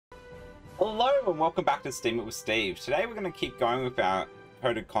Hello and welcome back to Steam It with Steve. Today we're going to keep going with our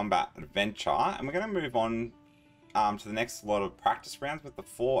Coded Combat adventure and we're going to move on to the next lot of practice rounds with the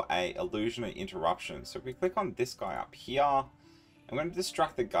 4A Illusion of Interruption. So if we click on this guy up here, I'm going to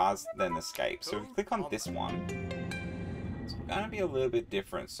distract the guards then escape. So if we click on this one, it's going to be a little bit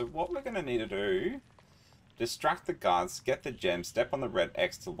different. So what we're going to need to do, distract the guards, get the gem, step on the red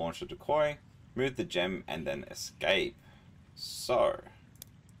X to launch a decoy, move the gem and then escape. So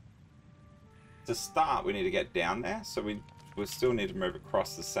to start, we need to get down there, so we still need to move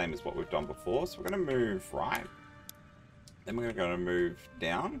across the same as what we've done before. So we're going to move right, then we're going to move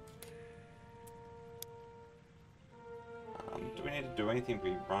down. Do we need to do anything?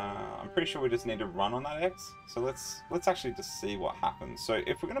 We run. I'm pretty sure we just need to run on that X. So let's actually just see what happens. So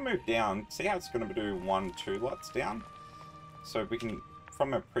if we're going to move down, see how it's going to do 1, 2 lots down. So we can,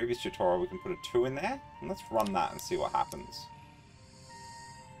 from a previous tutorial, we can put a 2 in there, and let's run that and see what happens.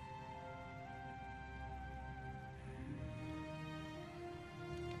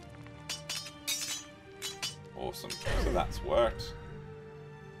 Awesome. So that's worked.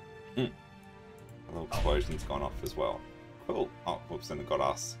 A little explosion's gone off as well. Cool. Oh, whoops, and it got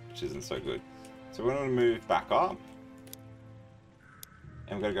us, which isn't so good. So we're going to move back up.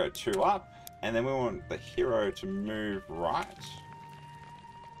 And we're going to go 2 up. And then we want the hero to move right.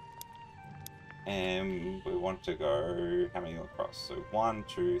 And we want to go, how many across? So 1,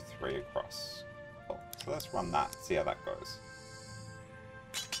 2, 3 across. Cool. So let's run that, see how that goes.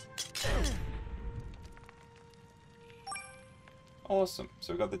 Awesome.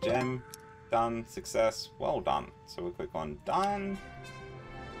 So we've got the gem. Done. Success. Well done. So we'll click on done.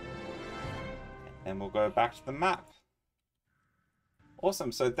 And we'll go back to the map.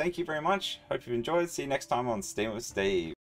 Awesome. So thank you very much. Hope you've enjoyed. See you next time on Steam with Steve.